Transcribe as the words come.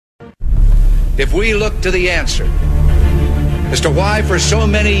if we look to the answer as to why for so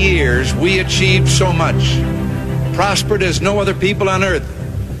many years we achieved so much, prospered as no other people on earth,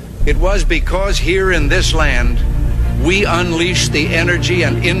 it was because here in this land we unleashed the energy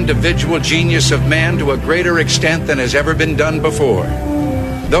and individual genius of man to a greater extent than has ever been done before.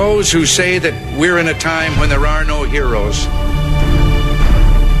 Those who say that we're in a time when there are no heroes,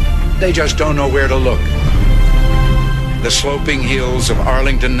 they just don't know where to look. The sloping hills of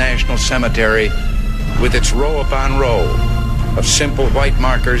Arlington National Cemetery, with its row upon row of simple white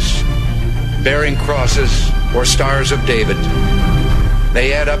markers bearing crosses or stars of David,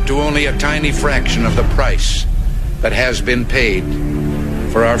 they add up to only a tiny fraction of the price that has been paid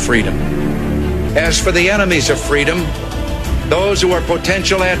for our freedom. As for the enemies of freedom, those who are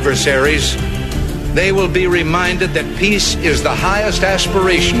potential adversaries, they will be reminded that peace is the highest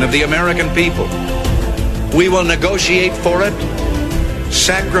aspiration of the American people. We will negotiate for it,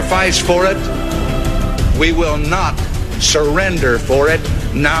 sacrifice for it. We will not surrender for it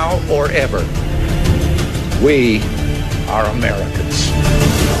now or ever. We are Americans.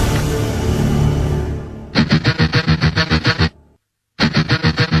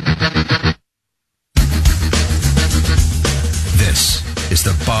 This is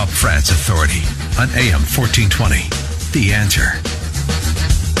the Bob Frantz Authority on AM 1420. The Answer.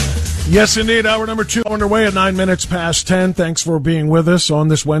 Yes, indeed. Hour number 2 underway at 9 minutes past 10. Thanks for being with us on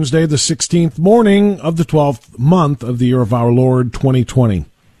this Wednesday, the 16th morning of the 12th month of the year of our Lord, 2020.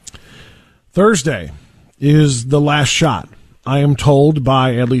 Thursday is the last shot, I am told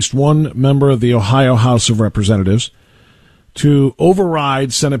by at least one member of the Ohio House of Representatives, to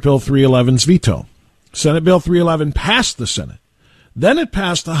override Senate Bill 311's veto. Senate Bill 311 passed the Senate. Then it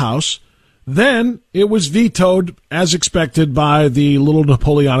passed the House. Then it was vetoed, as expected, by the little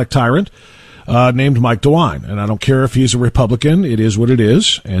Napoleonic tyrant named Mike DeWine. And I don't care if he's a Republican. It is what it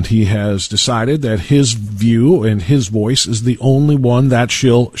is. And he has decided that his view and his voice is the only one that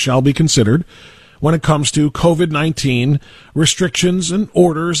shall be considered when it comes to COVID-19 restrictions and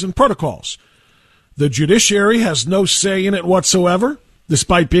orders and protocols. The judiciary has no say in it whatsoever,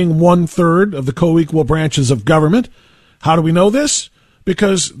 despite being 1/3 of the co-equal branches of government. How do we know this?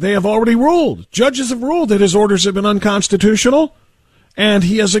 Because they have already ruled. Judges have ruled that his orders have been unconstitutional, and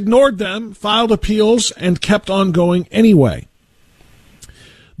he has ignored them, filed appeals, and kept on going anyway.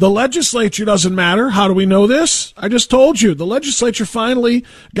 The legislature doesn't matter. How do we know this? I just told you. The legislature finally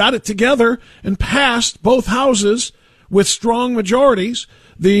got it together and passed both houses with strong majorities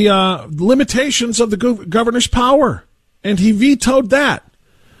the limitations of the governor's power, and he vetoed that.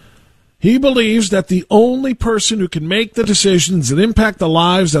 He believes that the only person who can make the decisions that impact the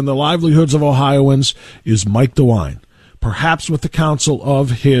lives and the livelihoods of Ohioans is Mike DeWine, perhaps with the counsel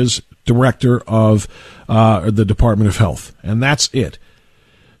of his director of the Department of Health. And that's it.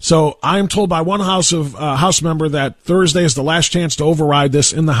 So I am told by one House member that Thursday is the last chance to override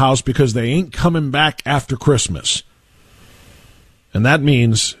this in the House because they ain't coming back after Christmas. And that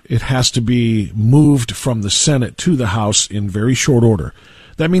means it has to be moved from the Senate to the House in very short order.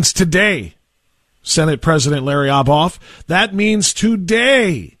 That means today, Senate President Larry Obhoff, that means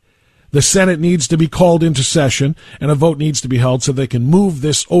today the Senate needs to be called into session and a vote needs to be held so they can move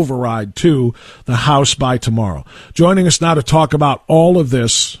this override to the House by tomorrow. Joining us now to talk about all of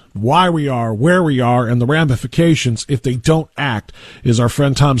this, why we are, where we are, and the ramifications if they don't act is our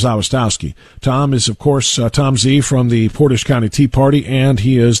friend Tom Zawistowski. Tom is, of course, Tom Z from the Portage County Tea Party, and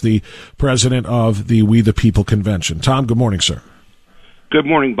he is the president of the We the People Convention. Tom, good morning, sir. Good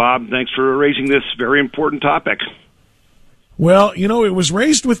morning, Bob. Thanks for raising this very important topic. Well, you know, it was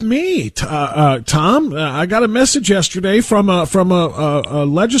raised with me, Tom. I got a message yesterday from a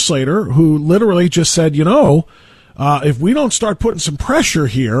legislator who literally just said, if we don't start putting some pressure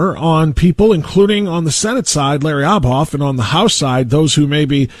here on people, including on the Senate side, Larry Obhoff, and on the House side, those who may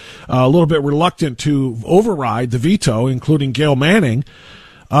be a little bit reluctant to override the veto, including Gail Manning,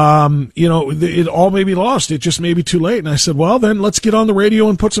 it all may be lost. It just may be too late. And I said, well, then let's get on the radio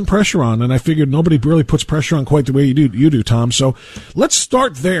and put some pressure on. And I figured nobody really puts pressure on quite the way you do, Tom. So let's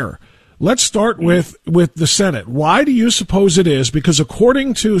start there. Let's start with the Senate. Why do you suppose it is? Because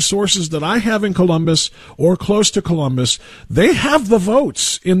according to sources that I have in Columbus or close to Columbus, they have the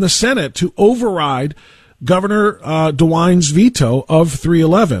votes in the Senate to override Governor DeWine's veto of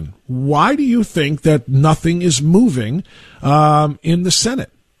 311. Why do you think that nothing is moving in the Senate?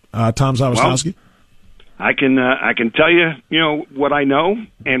 Tom Zawistowski? Well, I can tell you, what I know,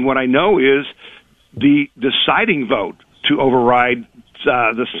 and what I know is the deciding vote to override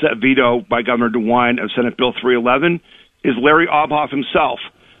the veto by Governor DeWine of Senate Bill 311 is Larry Obhoff himself.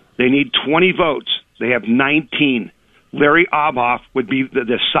 They need 20 votes. They have 19. Larry Obhoff would be the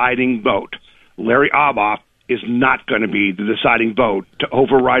deciding vote. Larry Obhoff is not going to be the deciding vote to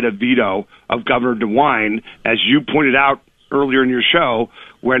override a veto of Governor DeWine, as you pointed out earlier in your show,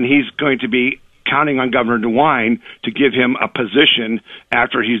 when he's going to be counting on Governor DeWine to give him a position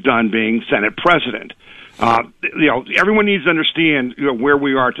after he's done being Senate president. Everyone needs to understand where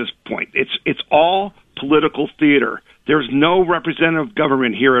we are at this point. It's all political theater. There's no representative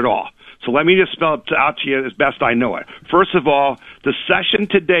government here at all. So let me just spell it out to you as best I know it. First of all, the session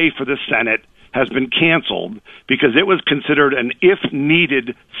today for the Senate has been canceled because it was considered an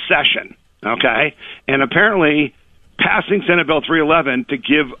if-needed session, okay? And apparently passing Senate Bill 311 to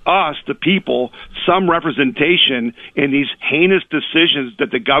give us, the people, some representation in these heinous decisions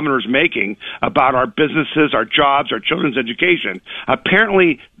that the governor's making about our businesses, our jobs, our children's education,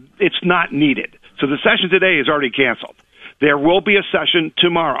 apparently it's not needed. So the session today is already canceled. There will be a session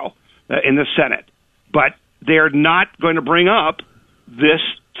tomorrow in the Senate, but they're not going to bring up this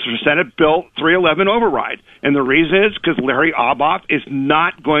Senate Bill 311 override. And the reason is because Larry Obhoff is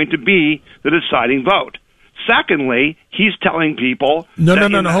not going to be the deciding vote. Secondly, he's telling people No,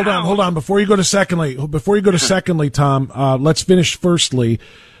 hold on. Before you go to secondly, Tom, let's finish firstly.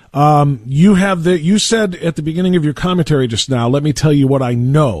 You said at the beginning of your commentary just now, let me tell you what I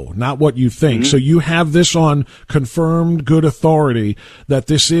know, not what you think. Mm-hmm. So you have this on confirmed good authority that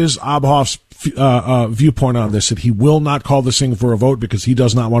this is Obhoff's viewpoint on this, that he will not call this thing for a vote because he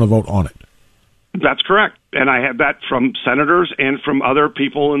does not want to vote on it. That's correct. And I have that from senators and from other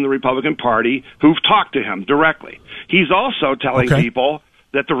people in the Republican Party who've talked to him directly. He's also telling people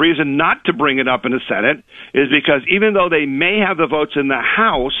that the reason not to bring it up in the Senate is because even though they may have the votes in the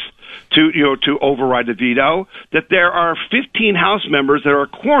House to override the veto, that there are 15 House members that are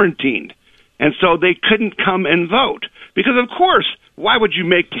quarantined, and so they couldn't come and vote. Because, of course, why would you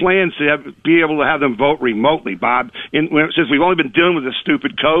make plans to be able to have them vote remotely, Bob? Since we've only been dealing with this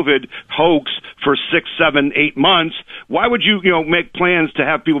stupid COVID hoax for 6, 7, 8 months, why would you make plans to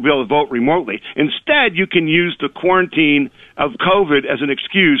have people be able to vote remotely? Instead, you can use the quarantine of COVID as an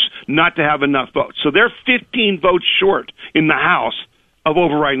excuse not to have enough votes. So they're 15 votes short in the House of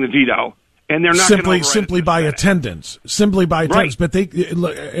overriding the veto. And they're not simply by attendance. Right. But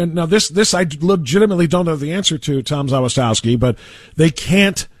and now this I legitimately don't know the answer to, Tom Zawistowski, but they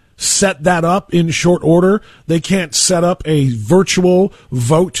can't set that up in short order. They can't set up a virtual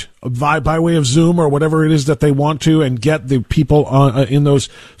vote by way of Zoom or whatever it is that they want to, and get the people in those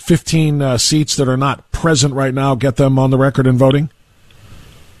 15 seats that are not present right now, get them on the record and voting.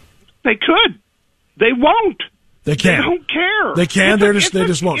 They could. They won't. They can't. They don't care. They can. They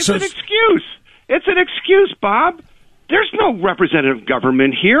just won't. It's an excuse. It's an excuse, Bob. There's no representative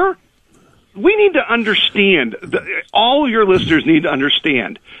government here. We need to understand. All your listeners need to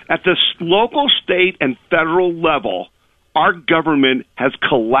understand. At the local, state, and federal level, our government has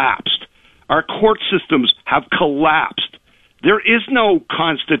collapsed. Our court systems have collapsed. There is no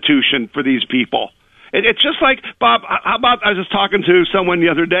constitution for these people. It's just like, Bob, how about I was just talking to someone the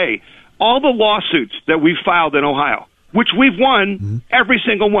other day. All the lawsuits that we filed in Ohio, which we've won every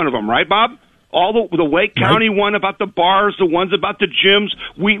single one of them, right, Bob? All the Wake County one about the bars, the ones about the gyms.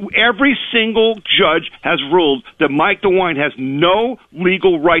 Every single judge has ruled that Mike DeWine has no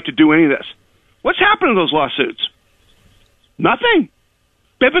legal right to do any of this. What's happened to those lawsuits? Nothing.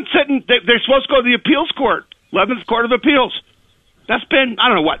 They've been sitting. They're supposed to go to the appeals court, 11th Court of Appeals. That's been, I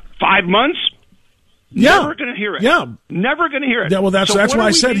don't know, 5 months? Never going to hear it. Yeah. Never going to hear it. Yeah, well, that's why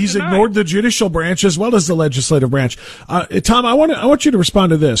I said he's ignored the judicial branch as well as the legislative branch. Tom, I want you to respond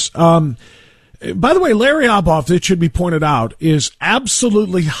to this. By the way, Larry Obhoff, it should be pointed out, is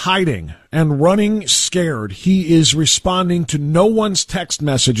absolutely hiding and running scared. He is responding to no one's text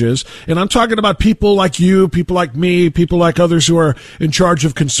messages. And I'm talking about people like you, people like me, people like others who are in charge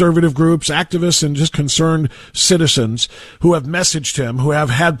of conservative groups, activists, and just concerned citizens who have messaged him, who have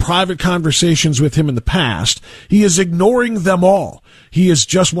had private conversations with him in the past. He is ignoring them all. He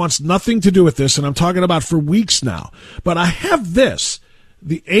just wants nothing to do with this, and I'm talking about for weeks now. But I have this.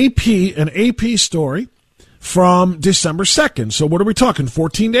 An AP story from December 2nd. So what are we talking?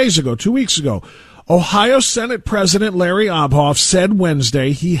 14 days ago, 2 weeks ago. Ohio Senate President Larry Obhoff said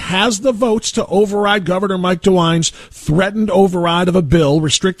Wednesday he has the votes to override Governor Mike DeWine's threatened override of a bill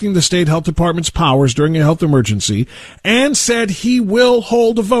restricting the state health department's powers during a health emergency, and said he will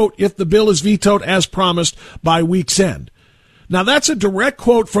hold a vote if the bill is vetoed as promised by week's end. Now, that's a direct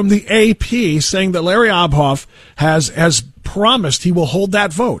quote from the AP saying that Larry Obhoff has promised he will hold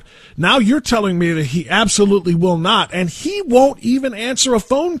that vote. Now you're telling me that he absolutely will not, and he won't even answer a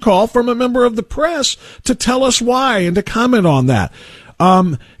phone call from a member of the press to tell us why and to comment on that.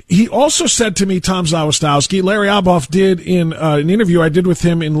 He also said to me, Tom Zawistowski, Larry Obhoff did in an interview I did with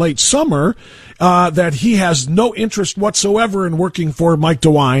him in late summer, that he has no interest whatsoever in working for Mike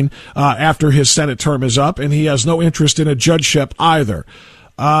DeWine after his Senate term is up, and he has no interest in a judgeship either.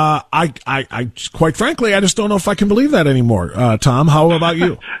 I quite frankly, I just don't know if I can believe that anymore. Tom, how about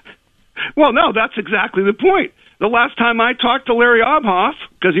you? Well, no, that's exactly the point. The last time I talked to Larry Obhoff,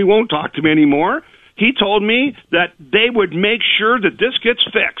 because he won't talk to me anymore, he told me that they would make sure that this gets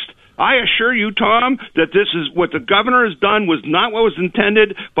fixed. I assure you, Tom, that this is what the governor has done was not what was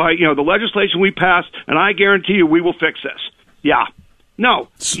intended by the legislation we passed, and I guarantee you we will fix this. Yeah. No,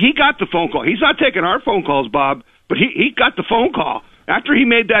 he got the phone call. He's not taking our phone calls, Bob, but he got the phone call. After he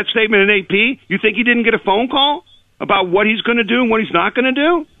made that statement in AP, you think he didn't get a phone call about what he's going to do and what he's not going to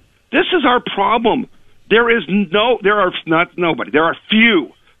do? This is our problem. There are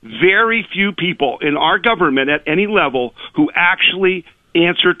very few people in our government at any level who actually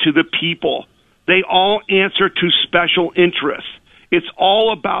answer to the people. They all answer to special interests. It's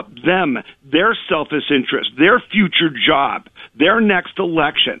all about them, their selfish interest, their future job, their next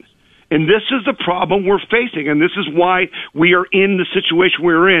election. And this is the problem we're facing, and this is why we are in the situation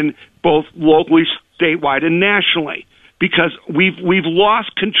we're in, both locally, statewide, and nationally. Because we've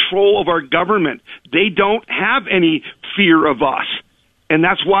lost control of our government. They don't have any fear of us. And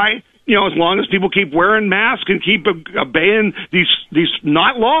that's why, as long as people keep wearing masks and keep obeying these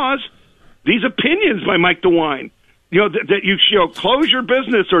not laws, these opinions by Mike DeWine, that you close your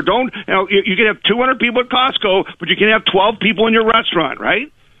business or don't, you can have 200 people at Costco, but you can have 12 people in your restaurant,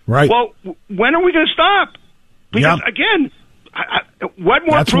 right? Right. Well, when are we going to stop? Because, again, what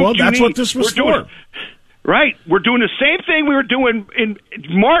more proof do you need? That's what this was for. Right. We're doing the same thing we were doing in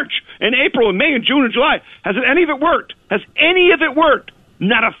March and April and May and June and July. Has any of it worked? Has any of it worked?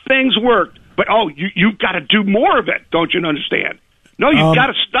 Not a thing's worked. But, you've got to do more of it, don't you understand? No, you've got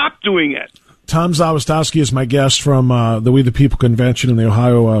to stop doing it. Tom Zawistowski is my guest from the We the People convention in the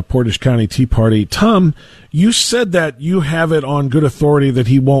Ohio Portage County Tea Party. Tom, you said that you have it on good authority that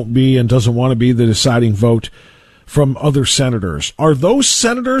he won't be and doesn't want to be the deciding vote from other senators. Are those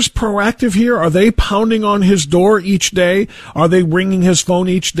senators proactive here? Are they pounding on his door each day? Are they ringing his phone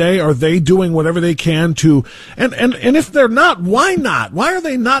each day? Are they doing whatever they can to, and if they're not, why not? Why are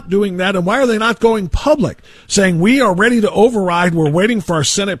they not doing that? And why are they not going public saying we are ready to override? We're waiting for our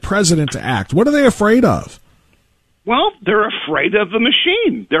Senate president to act. What are they afraid of? Well, they're afraid of the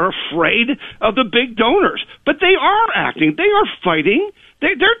machine. They're afraid of the big donors, but they are acting. They are fighting.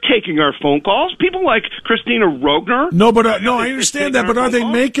 They're taking our phone calls. People like Christina Rogner. No, but I understand that. But are they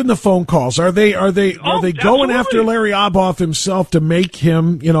making the phone calls? Are they going after Larry Obhoff himself to make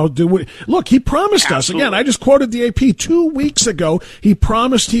him do it? Look, he promised us again. I just quoted the AP 2 weeks ago. He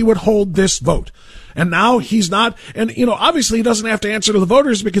promised he would hold this vote. And now he's not. And obviously he doesn't have to answer to the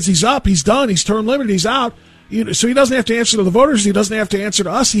voters because he's up, he's done, he's term limited, he's out. So he doesn't have to answer to the voters. He doesn't have to answer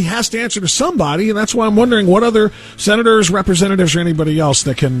to us. He has to answer to somebody, and that's why I'm wondering what other senators, representatives, or anybody else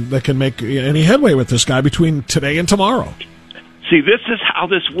that can make any headway with this guy between today and tomorrow. See, this is how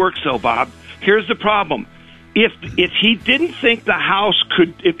this works, though, Bob. Here's the problem: if he didn't think the House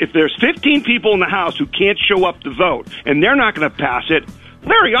could, if there's 15 people in the House who can't show up to vote, and they're not going to pass it,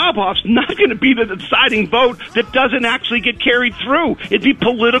 Larry Obhoff's not going to be the deciding vote that doesn't actually get carried through. It'd be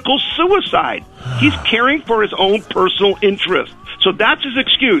political suicide. He's caring for his own personal interest. So that's his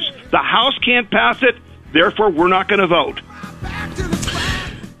excuse. The House can't pass it, therefore we're not going to vote.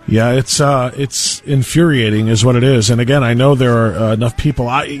 Yeah, it's infuriating is what it is. And again, I know there are enough people.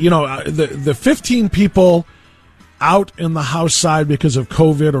 The 15 people out in the House side because of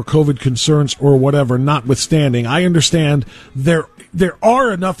COVID or COVID concerns or whatever, notwithstanding, I understand there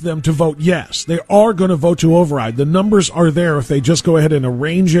are enough of them to vote yes. They are going to vote to override. The numbers are there if they just go ahead and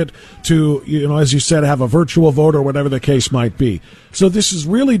arrange it to, as you said, have a virtual vote or whatever the case might be. So this is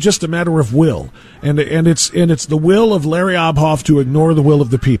really just a matter of will. And it's the will of Larry Obhoff to ignore the will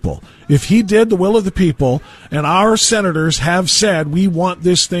of the people. If he did the will of the people, and our senators have said we want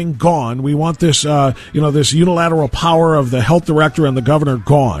this thing gone, we want this this unilateral power of the health director and the governor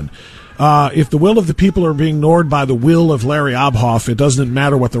gone. If the will of the people are being ignored by the will of Larry Obhoff, it doesn't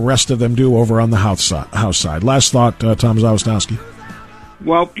matter what the rest of them do over on the House side. Last thought, Tom Zawistowski.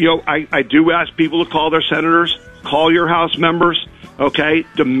 Well, I do ask people to call their senators, call your House members, okay?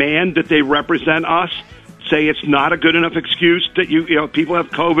 Demand that they represent us. Say it's not a good enough excuse that people have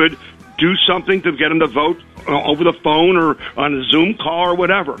COVID. Do something to get them to vote over the phone or on a Zoom call or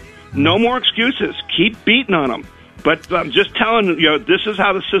whatever. No more excuses. Keep beating on them. But I'm just telling you, this is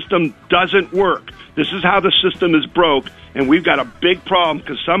how the system doesn't work. This is how the system is broke, and we've got a big problem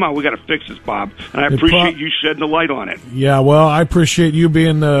because somehow we got to fix this, Bob. And I appreciate you shedding the light on it. Yeah, well, I appreciate you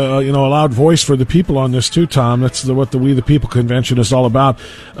being a loud voice for the people on this too, Tom. That's what the We the People convention is all about.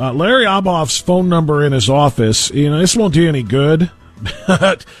 Larry Obhoff's phone number in his office. This won't do you any good,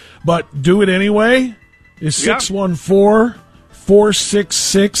 but do it anyway. Is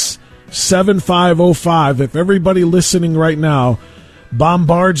 614-466-7505. If everybody listening right now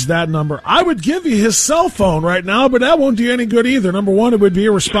bombards that number, I would give you his cell phone right now, but that won't do you any good either. Number one, it would be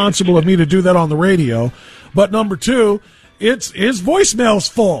irresponsible of me to do that on the radio. But number two, his voicemail's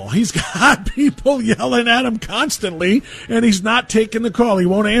full. He's got people yelling at him constantly, and he's not taking the call. He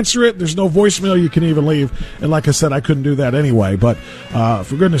won't answer it. There's no voicemail you can even leave. And like I said, I couldn't do that anyway. But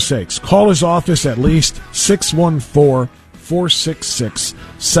for goodness sakes, call his office at least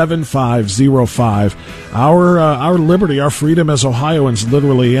 614-466-7505. Our liberty, our freedom as Ohioans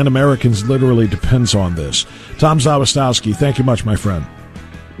literally and Americans literally depends on this. Tom Zawistowski, thank you much, my friend.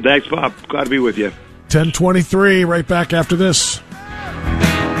 Thanks, Bob. Glad to be with you. 10:23, right back after this.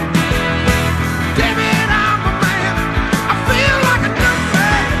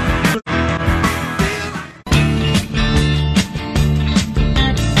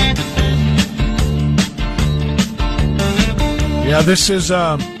 Yeah, this is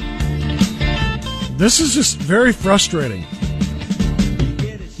just very frustrating.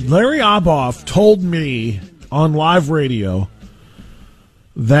 Larry Obhoff told me on live radio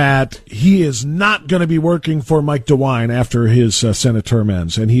that he is not going to be working for Mike DeWine after his Senate term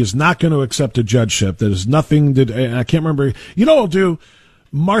ends, and he is not going to accept a judgeship. There is nothing that I can't remember. You know what I'll do?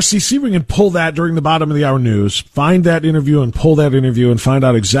 Marcy, see if we can pull that during the bottom of the hour news. Find that interview and pull that interview and find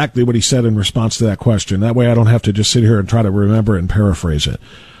out exactly what he said in response to that question. That way I don't have to just sit here and try to remember and paraphrase it.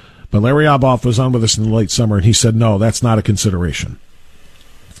 But Larry Obhoff was on with us in the late summer, and he said, no, that's not a consideration.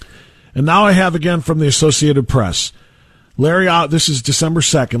 And now I have again from the Associated Press. This is December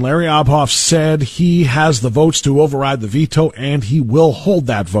 2nd. Larry Obhoff said he has the votes to override the veto, and he will hold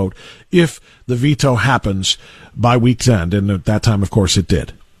that vote if the veto happens by week's end. And at that time, of course, it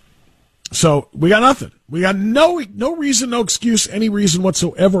did. So we got nothing. We got no reason, no excuse, any reason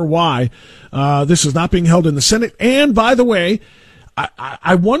whatsoever why this is not being held in the Senate. And by the way,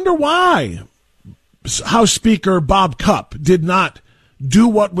 I wonder why House Speaker Bob Cupp did not do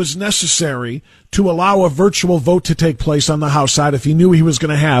what was necessary to allow a virtual vote to take place on the House side if he knew he was going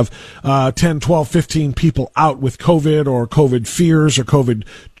to have 10, 12, 15 people out with COVID or COVID fears or COVID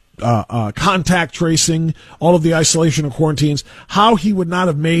contact tracing, all of the isolation and quarantines, how he would not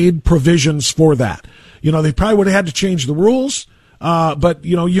have made provisions for that. They probably would have had to change the rules, but,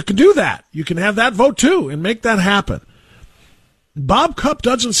 you can do that. You can have that vote, too, and make that happen. Bob Cupp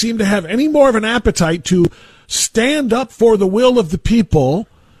doesn't seem to have any more of an appetite to stand up for the will of the people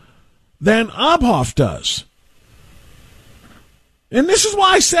than Obhoff does. And this is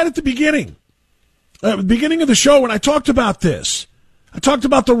why I said at the beginning of the show when I talked about this, I talked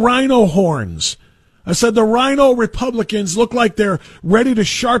about the rhino horns. I said the rhino Republicans look like they're ready to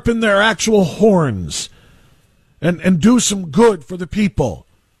sharpen their actual horns and do some good for the people.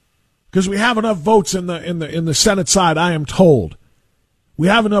 Because we have enough votes in the Senate side, I am told. We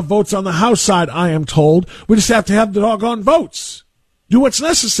have enough votes on the House side, I am told. We just have to have the doggone votes. Do what's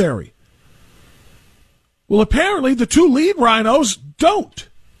necessary. Well, apparently the two lead rhinos don't.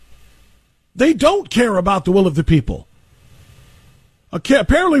 They don't care about the will of the people.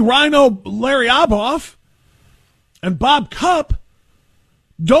 Apparently Rhino Larry Obhoff and Bob Cupp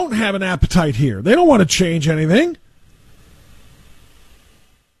don't have an appetite here. They don't want to change anything.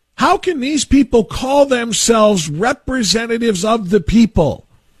 How can these people call themselves representatives of the people?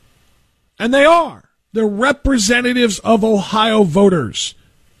 And they are. They're representatives of Ohio voters.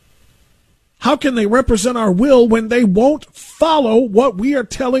 How can they represent our will when they won't follow what we are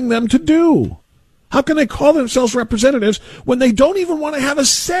telling them to do? How can they call themselves representatives when they don't even want to have a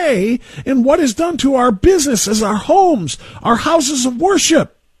say in what is done to our businesses, our homes, our houses of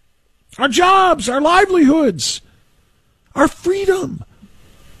worship, our jobs, our livelihoods, our freedom?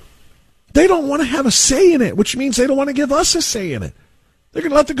 They don't want to have a say in it, which means they don't want to give us a say in it. They're going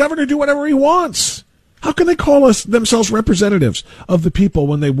to let the governor do whatever he wants. How can they call themselves representatives of the people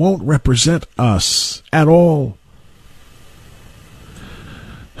when they won't represent us at all?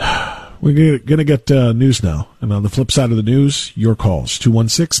 We're going to get news now. And on the flip side of the news, your calls.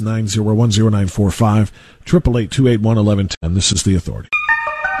 216-901-0945, 888-281-1110. This is The Authority.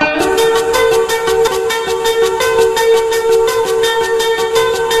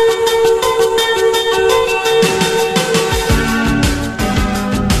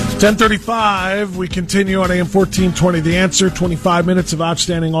 10:35. We continue on AM 1420. The Answer. 25 minutes of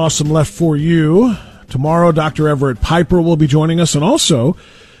outstanding, awesome left for you. Tomorrow, Dr. Everett Piper will be joining us, and also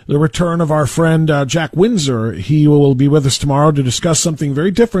the return of our friend Jack Windsor. He will be with us tomorrow to discuss something very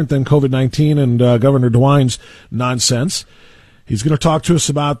different than COVID-19 and Governor DeWine's nonsense. He's going to talk to us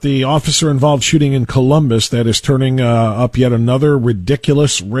about the officer-involved shooting in Columbus that is turning up yet another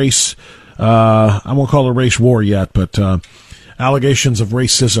ridiculous race. I won't call it a race war yet, but allegations of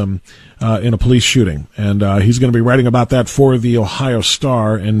racism in a police shooting. And he's going to be writing about that for the Ohio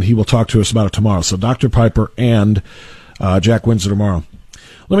Star, and he will talk to us about it tomorrow. So Dr. Piper and Jack Windsor tomorrow.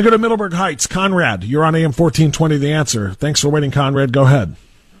 Let me go to Middleburg Heights. Conrad, you're on AM 1420, The Answer. Thanks for waiting, Conrad. Go ahead.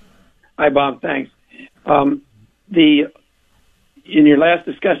 Hi, Bob. Thanks. In your last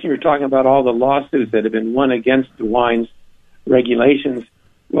discussion, you were talking about all the lawsuits that have been won against DeWine's regulations.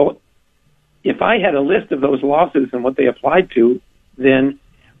 Well, if I had a list of those lawsuits and what they applied to, then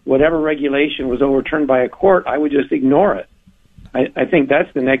whatever regulation was overturned by a court, I would just ignore it. I think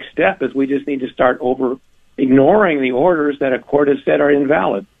that's the next step, is we just need to start ignoring the orders that a court has said are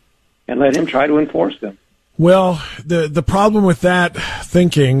invalid and let him try to enforce them. Well, the problem with that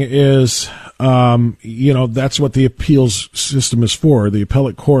thinking is, that's what the appeals system is for. The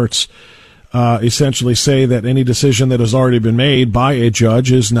appellate courts essentially say that any decision that has already been made by a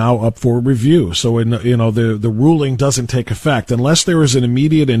judge is now up for review. So, the ruling doesn't take effect unless there is an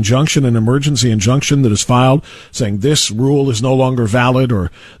immediate injunction, an emergency injunction that is filed saying this rule is no longer valid or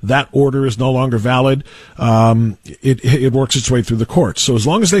that order is no longer valid. It works its way through the courts. So as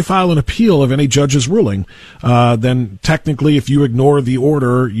long as they file an appeal of any judge's ruling, then technically, if you ignore the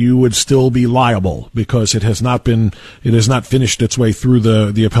order, you would still be liable because it has not finished its way through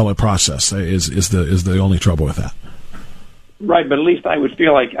the appellate process. Is the only trouble with that. Right, but at least I would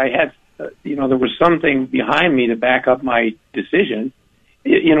feel like I had, there was something behind me to back up my decision.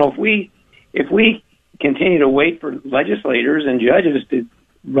 If we continue to wait for legislators and judges to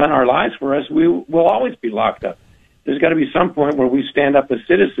run our lives for us, we will always be locked up. There's got to be some point where we stand up as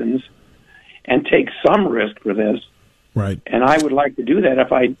citizens and take some risk for this. Right. And I would like to do that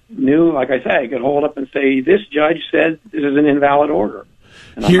if I knew, like I say, I could hold up and say, this judge said this is an invalid order.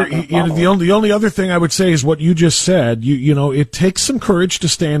 Here, the only other thing I would say is what you just said. It takes some courage to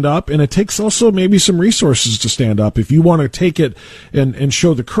stand up, and it takes also maybe some resources to stand up. If you want to take it and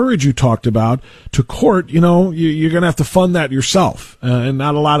show the courage you talked about to court, you're going to have to fund that yourself, and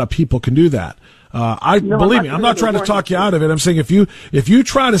not a lot of people can do that. Believe me, I'm not trying to talk you out of it. I'm saying if you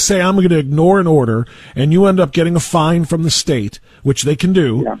try to say I'm going to ignore an order and you end up getting a fine from the state, which they can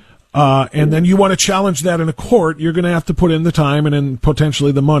do. Yeah. And then you want to challenge that in a court, you're going to have to put in the time and then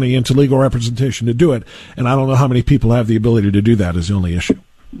potentially the money into legal representation to do it. And I don't know how many people have the ability to do that is the only issue.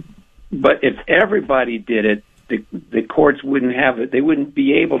 But if everybody did it, the courts wouldn't have it. They wouldn't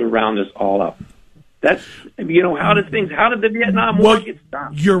be able to round us all up. That's, how did the Vietnam War get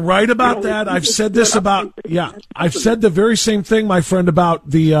stopped? You're right about that. I've said this about, I've said the very same thing, my friend, about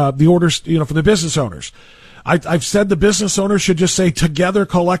the orders, for the business owners. I've said the business owners should just say, together,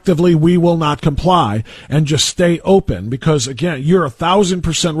 collectively, we will not comply, and just stay open. Because again, you're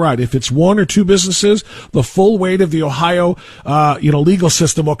 1,000% right. If it's one or two businesses, the full weight of the Ohio, legal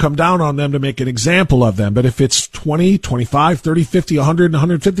system will come down on them to make an example of them. But if it's 20, 25, 30, 50, 100, and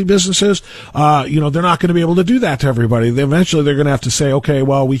 150 businesses, they're not going to be able to do that to everybody. Eventually, they're going to have to say, okay,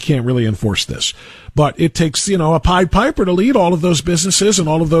 well, we can't really enforce this. But it takes, a Pied Piper to lead all of those businesses and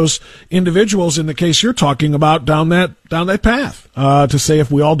all of those individuals, in the case you're talking about, down that path, to say if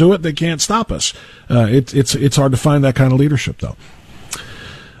we all do it, they can't stop us. It's hard to find that kind of leadership, though.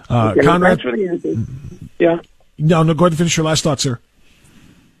 Okay, Conrad? Yeah. No, go ahead and finish your last thought, sir.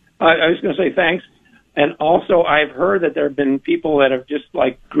 I was going to say thanks. And also, I've heard that there have been people that have just,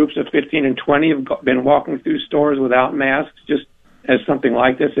 like groups of 15 and 20, have been walking through stores without masks, just as something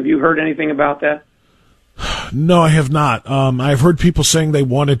like this. Have you heard anything about that? No, I have not. I've heard people saying they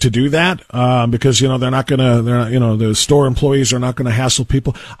wanted to do that because the store employees are not going to hassle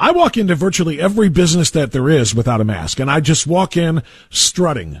people. I walk into virtually every business that there is without a mask, and I just walk in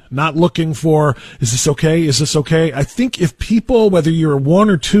strutting, not looking for, is this okay? Is this okay? I think if people, whether you're 1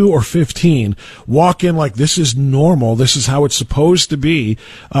 or 2 or 15, walk in like this is normal, this is how it's supposed to be,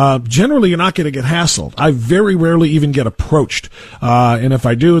 generally you're not going to get hassled. I very rarely even get approached, and if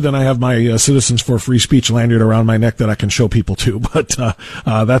I do, then I have my Citizens for Free Speech lanyard around my neck that I can show people to, but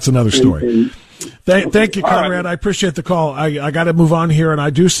that's another story. Thank you, Conrad. I appreciate the call. I got to move on here, and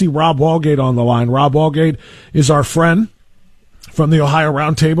I do see Rob Walgate on the line. Rob Walgate is our friend from the Ohio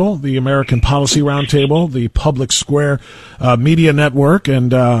Roundtable, the American Policy Roundtable, the Public Square Media Network.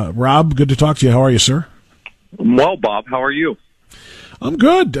 And Rob, good to talk to you. How are you, sir? Well, Bob, how are you? I'm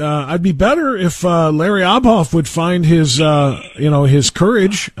good. I'd be better if Larry Obhoff would find his, his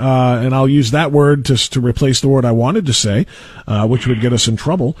courage, and I'll use that word to replace the word I wanted to say, which would get us in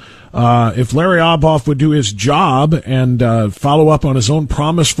trouble. If Larry Obhoff would do his job and follow up on his own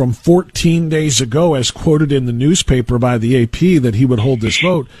promise from 14 days ago, as quoted in the newspaper by the AP, that he would hold this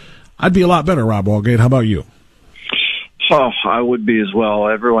vote, I'd be a lot better, Rob Walgate. How about you? Oh, I would be as well.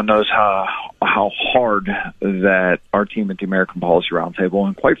 Everyone knows how hard that our team at the American Policy Roundtable,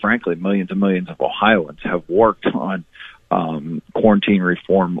 and quite frankly, millions and millions of Ohioans have worked on quarantine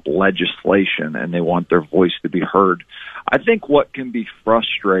reform legislation, and they want their voice to be heard. I think what can be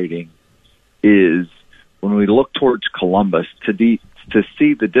frustrating is when we look towards Columbus to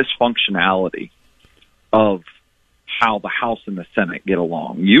see the dysfunctionality of how the House and the Senate get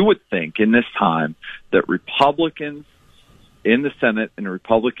along. You would think in this time that Republicans in the Senate and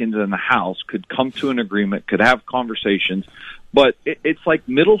Republicans in the House could come to an agreement, could have conversations, but it's like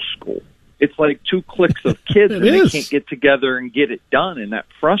middle school. It's like two cliques of kids and they can't get together and get it done, and that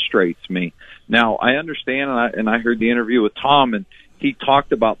frustrates me. Now, I understand, and I heard the interview with Tom, and he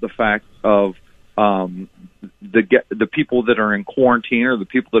talked about the fact of the people that are in quarantine or the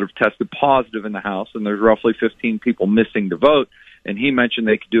people that have tested positive in the House, and there's roughly 15 people missing to vote, and he mentioned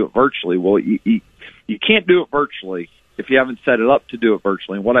they could do it virtually. Well, you can't do it virtually if you haven't set it up to do it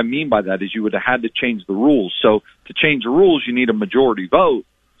virtually. And what I mean by that is you would have had to change the rules. So to change the rules, you need a majority vote.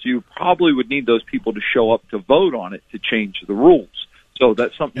 So you probably would need those people to show up to vote on it to change the rules. So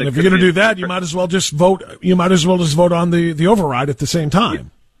that's something. And if you're going to do that, you might as well just vote. You might as well just vote on the override at the same time.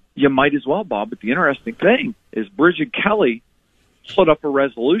 You might as well, Bob. But the interesting thing is Bridget Kelly put up a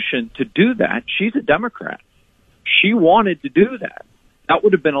resolution to do that. She's a Democrat. She wanted to do that. That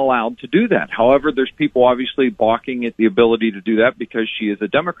would have been allowed to do that. However, there's people obviously balking at the ability to do that because she is a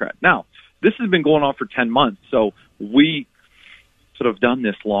Democrat. Now, this has been going on for 10 months, so we should have done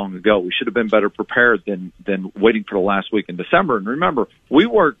this long ago. We should have been better prepared than waiting for the last week in December. And remember, we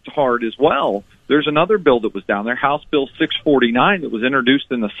worked hard as well. There's another bill that was down there, House Bill 649, that was introduced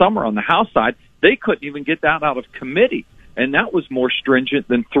in the summer on the House side. They couldn't even get that out of committee, and that was more stringent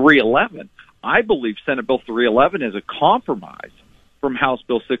than 311. I believe Senate Bill 311 is a compromise from House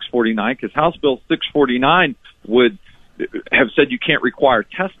Bill 649, because House Bill 649 would have said you can't require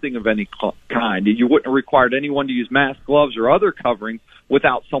testing of any kind. You wouldn't have required anyone to use masks, gloves, or other covering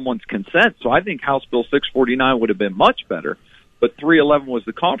without someone's consent. So I think House Bill 649 would have been much better, but 311 was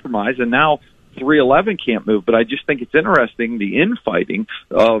the compromise, and now 311 can't move. But I just think it's interesting, the infighting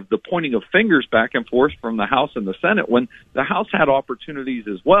of the pointing of fingers back and forth from the House and the Senate, when the House had opportunities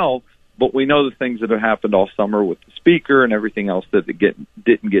as well. But we know the things that have happened all summer with the Speaker and everything else that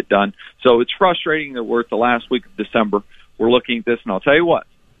didn't get done. So it's frustrating that we're at the last week of December. We're looking at this, and I'll tell you what.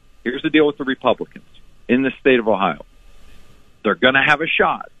 Here's the deal with the Republicans in the state of Ohio. They're going to have a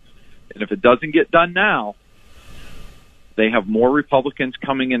shot. And if it doesn't get done now, they have more Republicans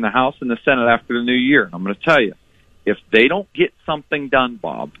coming in the House and the Senate after the new year. And I'm going to tell you, if they don't get something done,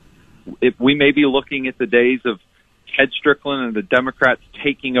 Bob, if we may be looking at the days of Ted Strickland and the Democrats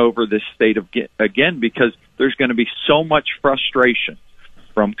taking over this state again, because there's going to be so much frustration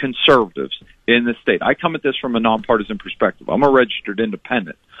from conservatives in the state. I come at this from a nonpartisan perspective. I'm a registered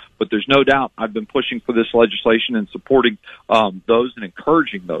independent, but there's no doubt I've been pushing for this legislation and supporting those and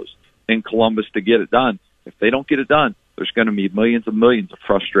encouraging those in Columbus to get it done. If they don't get it done, there's going to be millions and millions of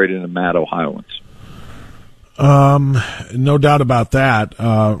frustrated and mad Ohioans. No doubt about that,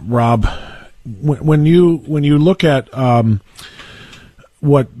 Rob. When you look at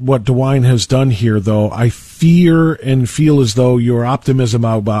what DeWine has done here, though, I fear and feel as though your optimism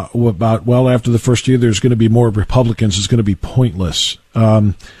about well, after the first year there's going to be more Republicans is going to be pointless.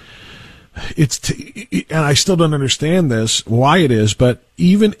 And I still don't understand why it is, but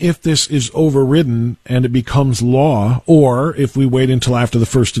even if this is overridden and it becomes law, or if we wait until after the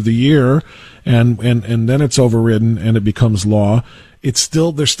first of the year and then it's overridden and it becomes law, there's still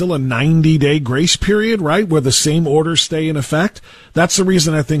a 90-day grace period, right, where the same orders stay in effect. That's the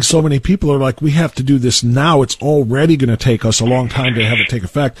reason I think so many people are like, we have to do this now. It's already going to take us a long time to have it take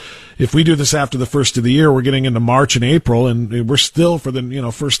effect. If we do this after the first of the year, we're getting into March and April, and we're still for the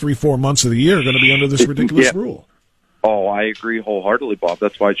first 3-4 months of the year going to be under this ridiculous rule. Oh, I agree wholeheartedly, Bob.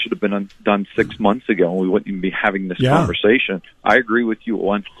 That's why it should have been done 6 months ago, and we wouldn't even be having this conversation. I agree with you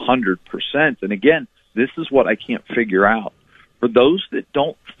 100%. And again, this is what I can't figure out. For those that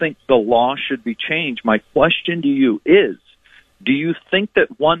don't think the law should be changed, my question to you is, do you think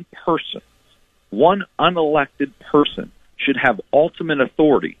that one person, one unelected person, should have ultimate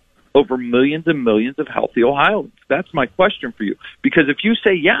authority over millions and millions of healthy Ohioans? That's my question for you. Because if you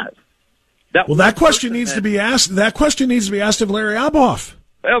say yes, That question needs to be asked. That question needs to be asked of Larry Aboff.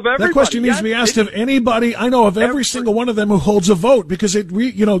 That question needs to be asked of anybody I know, of every single one of them who holds a vote, because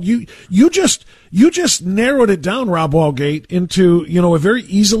you just narrowed it down, Rob Walgate, into a very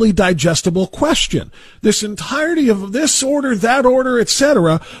easily digestible question. This entirety of this order, that order,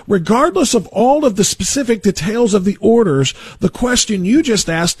 etc., regardless of all of the specific details of the orders, the question you just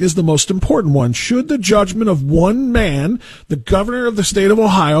asked is the most important one. Should the judgment of one man, the governor of the state of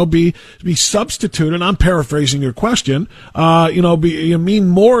Ohio, be substituted? And I'm paraphrasing your question.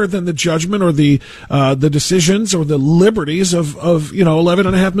 Mean more than the judgment or the decisions or the liberties of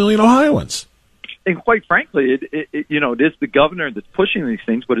 11.5 million Ohioans. And quite frankly, it is the governor that's pushing these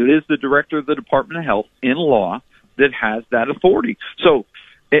things, but it is the director of the Department of Health in law that has that authority. So,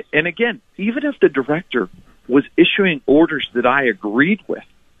 and again, even if the director was issuing orders that I agreed with,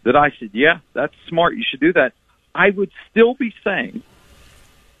 that I said, yeah, that's smart, you should do that, I would still be saying,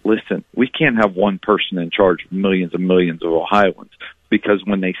 listen, we can't have one person in charge of millions and millions of Ohioans, because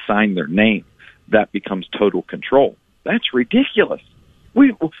when they sign their name, that becomes total control. That's ridiculous.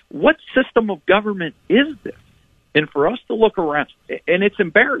 What system of government is this? And for us to look around, and it's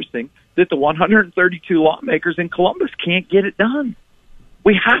embarrassing that the 132 lawmakers in Columbus can't get it done.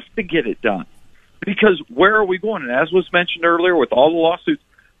 We have to get it done, because where are we going? And as was mentioned earlier, with all the lawsuits,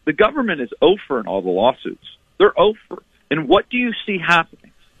 the government is over in all the lawsuits. They're over. And what do you see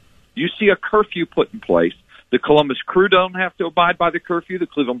happening? You see a curfew put in place. The Columbus Crew don't have to abide by the curfew. The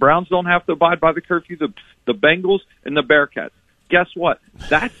Cleveland Browns don't have to abide by the curfew. The Bengals and the Bearcats. Guess what?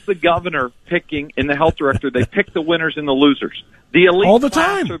 That's the governor picking and the health director. They pick the winners and the losers. The elite all the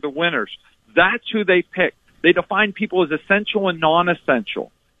class time are the winners. That's who they pick. They define people as essential and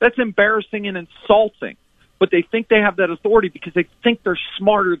non-essential. That's embarrassing and insulting. But they think they have that authority because they think they're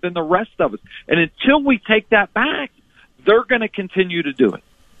smarter than the rest of us. And until we take that back, they're going to continue to do it.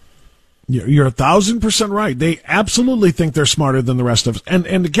 You're 1,000% right. They absolutely think they're smarter than the rest of us. And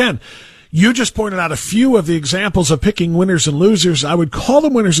again, you just pointed out a few of the examples of picking winners and losers. I would call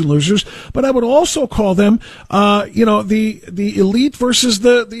them winners and losers, but I would also call them, the elite versus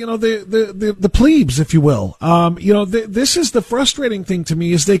the plebes, if you will. This is the frustrating thing to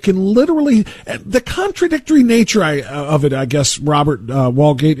me, is they can literally, the contradictory nature of it, I guess, Robert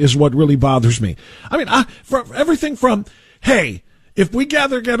Walgate, is what really bothers me. I mean, from everything from, hey, if we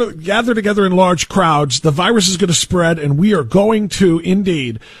gather together in large crowds, the virus is going to spread, and we are going to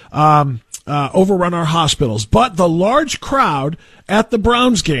indeed overrun our hospitals. But the large crowd at the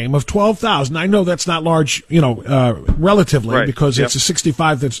Browns game of 12,000, I know that's not large, relatively, right, because it's a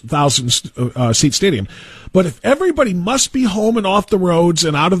 65,000 seat stadium. But if everybody must be home and off the roads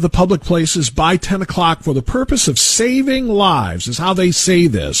and out of the public places by 10 o'clock for the purpose of saving lives, is how they say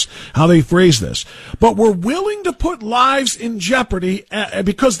this, how they phrase this. But we're willing to put lives in jeopardy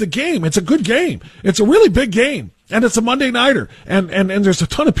because the game, it's a good game. It's a really big game. And it's a Monday nighter. And there's a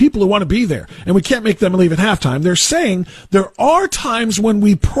ton of people who want to be there. And we can't make them leave at halftime. They're saying there are times when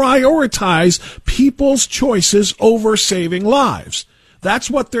we prioritize people's choices over saving lives. That's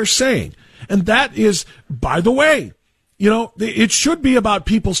what they're saying. And that is, by the way, it should be about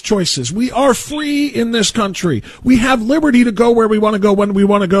people's choices. We are free in this country. We have liberty to go where we want to go when we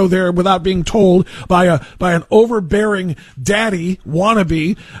want to go there without being told by an overbearing daddy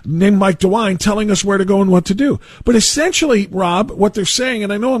wannabe named Mike DeWine telling us where to go and what to do. But essentially, Rob, what they're saying,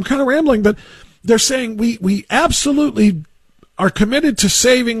 and I know I'm kind of rambling, but they're saying we absolutely are committed to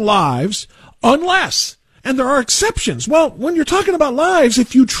saving lives unless... And there are exceptions. Well, when you're talking about lives,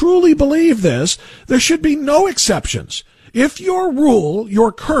 if you truly believe this, there should be no exceptions. If your rule,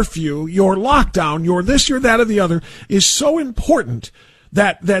 your curfew, your lockdown, your this, your that, or the other is so important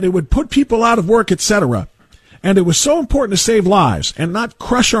that it would put people out of work, etc., and it was so important to save lives and not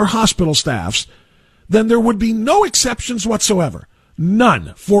crush our hospital staffs, then there would be no exceptions whatsoever.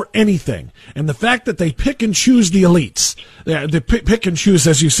 None for anything. And the fact that they pick and choose the elites, they pick and choose,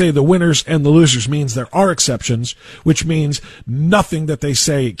 as you say, the winners and the losers, means there are exceptions, which means nothing that they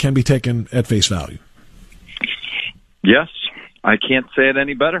say can be taken at face value. Yes, I can't say it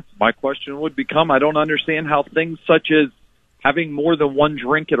any better. My question would become, I don't understand how things such as having more than one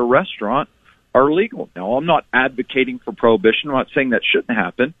drink at a restaurant are legal. Now, I'm not advocating for prohibition. I'm not saying that shouldn't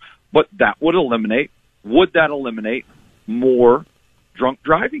happen, but would that eliminate more drunk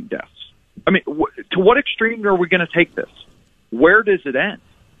driving deaths? I mean, to what extreme are we going to take this? Where does it end?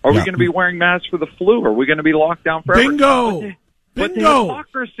 Are we going to be wearing masks for the flu? Are we going to be locked down forever? Bingo! But the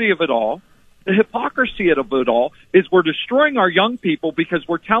hypocrisy of it all, is we're destroying our young people because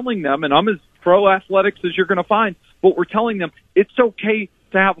we're telling them, and I'm as pro-athletics as you're going to find, but we're telling them it's okay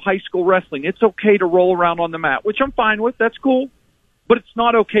to have high school wrestling. It's okay to roll around on the mat, which I'm fine with. That's cool. but it's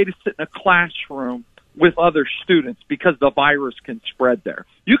not okay to sit in a classroom with other students because the virus can spread there.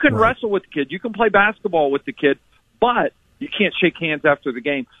 You can wrestle with the kid. You can play basketball with the kid, but you can't shake hands after the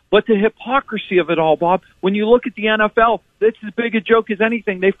game. But the hypocrisy of it all, Bob, when you look at the NFL, it's as big a joke as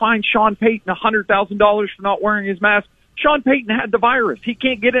anything. They fined Sean Payton $100,000 for not wearing his mask. Sean Payton had the virus. He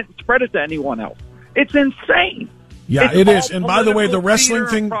can't get it and spread it to anyone else. It's insane. Yeah, it is. And by the way, the wrestling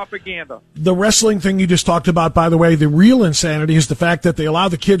thing, propaganda. The wrestling thing you just talked about, by the way, the real insanity is the fact that they allow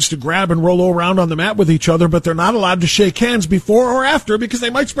the kids to grab and roll around on the mat with each other, but they're not allowed to shake hands before or after because they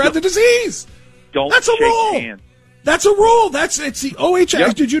might spread the disease. That's a rule. Hands. That's a rule. It's the OHS.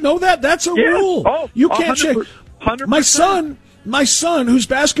 Yep. Did you know that? That's a rule. Oh, you can't shake. 100%. My son, whose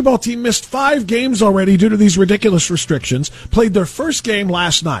basketball team missed 5 games already due to these ridiculous restrictions, played their first game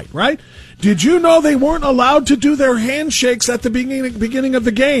last night, right? Did you know they weren't allowed to do their handshakes at the beginning of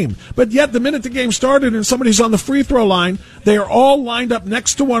the game? But yet, the minute the game started and somebody's on the free throw line, they are all lined up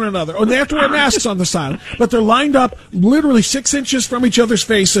next to one another. Oh, they have to wear masks on the side, but they're lined up literally 6 inches from each other's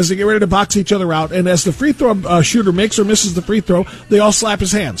face as they get ready to box each other out. And as the free throw shooter makes or misses the free throw, they all slap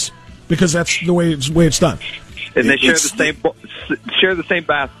his hands because that's the way it's done. And they share the same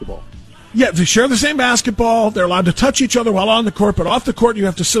basketball. Yeah, they share the same basketball. They're allowed to touch each other while on the court, but off the court you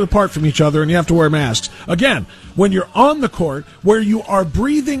have to sit apart from each other and you have to wear masks. Again, when you're on the court where you are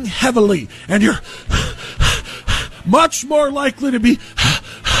breathing heavily and you're much more likely to be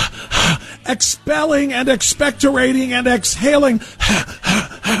expelling and expectorating and exhaling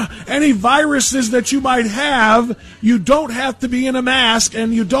any viruses that you might have, you don't have to be in a mask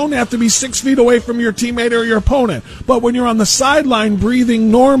and you don't have to be 6 feet away from your teammate or your opponent. But when you're on the sideline breathing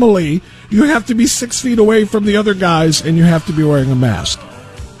normally, you have to be 6 feet away from the other guys and you have to be wearing a mask.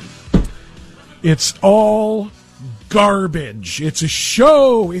 It's all garbage. It's a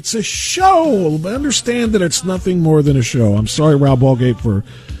show. It's a show. Understand that it's nothing more than a show. I'm sorry, Rob Walgate, for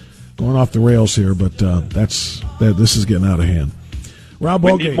going off the rails here, but this is getting out of hand. Rob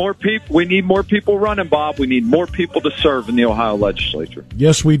Walgate. We need more people running, Bob. We need more people to serve in the Ohio legislature.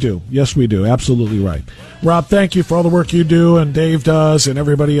 Yes, we do. Yes, we do. Absolutely right. Rob, thank you for all the work you do, and Dave does, and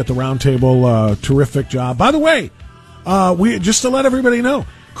everybody at the Roundtable. Terrific job. By the way, we just to let everybody know,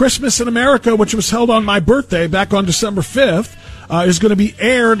 Christmas in America, which was held on my birthday back on December 5th, is going to be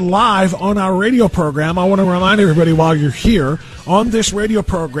aired live on our radio program. I want to remind everybody while you're here, on this radio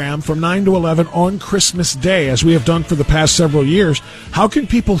program from 9 to 11 on Christmas Day, as we have done for the past several years. How can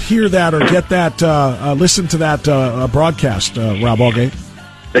people hear that or get that, listen to that broadcast, Rob Walgate?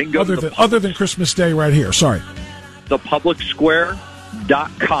 They can go other than Christmas Day right here. Sorry.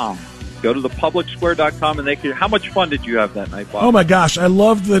 thepublicsquare.com. Go to thepublicsquare.com and they can. How much fun did you have that night, Bob? Oh my gosh, I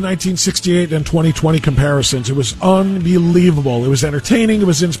loved the 1968 and 2020 comparisons. It was unbelievable. It was entertaining, it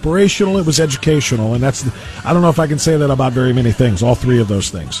was inspirational, it was educational, and I don't know if I can say that about very many things. All 3 of those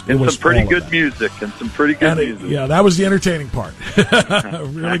things. And some pretty good music. Yeah, that was the entertaining part.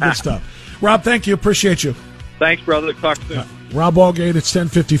 Really good stuff. Rob, thank you. Appreciate you. Thanks, brother. Talk soon. Rob Walgate, it's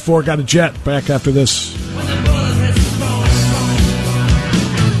 10:54. Got a jet. Back after this.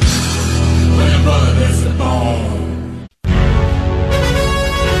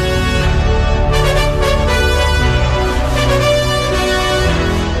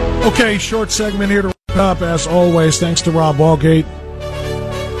 Okay, short segment here to wrap up, as always. Thanks to Rob Walgate.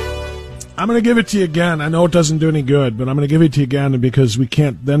 I'm going to give it to you again. I know it doesn't do any good, but I'm going to give it to you again because we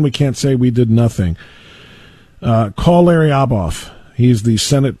can't say we did nothing. Call Larry Aboff. He's the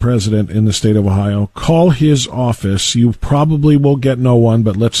Senate president in the state of Ohio. Call his office. You probably will get no one,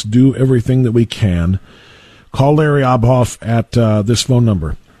 but let's do everything that we can. Call Larry Aboff at this phone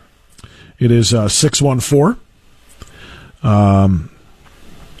number. It is 614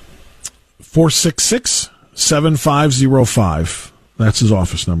 466-7505. That's his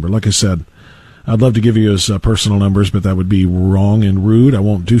office number. Like I said, I'd love to give you his personal numbers, but that would be wrong and rude. I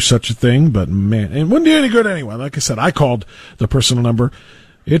won't do such a thing, but man, it wouldn't do any good anyway. Like I said, I called the personal number.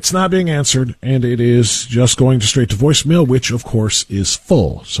 It's not being answered, and it is just going straight to voicemail, which, of course, is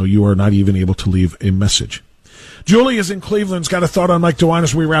full, so you are not even able to leave a message. Julie is in Cleveland's got a thought on Mike DeWine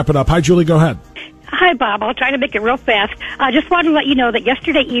as we wrap it up. Hi, Julie, go ahead. Hi, Bob. I'll try to make it real fast. I just wanted to let you know that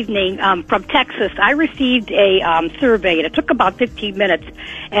yesterday evening from Texas, I received a survey, and it took about 15 minutes,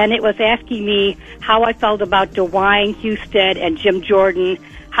 and it was asking me how I felt about DeWine, Husted, and Jim Jordan,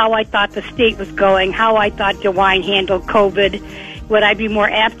 how I thought the state was going, how I thought DeWine handled COVID. Would I be more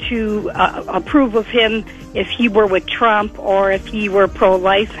apt to approve of him if he were with Trump or if he were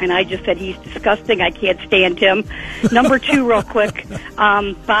pro-life, and I just said he's disgusting. I can't stand him. Number 2, real quick.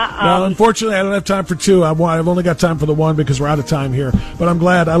 Well, unfortunately, I don't have time for 2. I've only got time for the 1 because we're out of time here. But I'm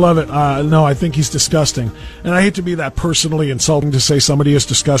glad. I love it. No, I think he's disgusting. And I hate to be that personally insulting to say somebody is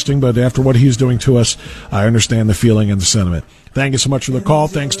disgusting, but after what he's doing to us, I understand the feeling and the sentiment. Thank you so much for the call.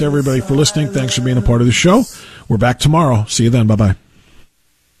 Thanks to everybody for listening. Thanks for being a part of the show. We're back tomorrow. See you then. Bye-bye.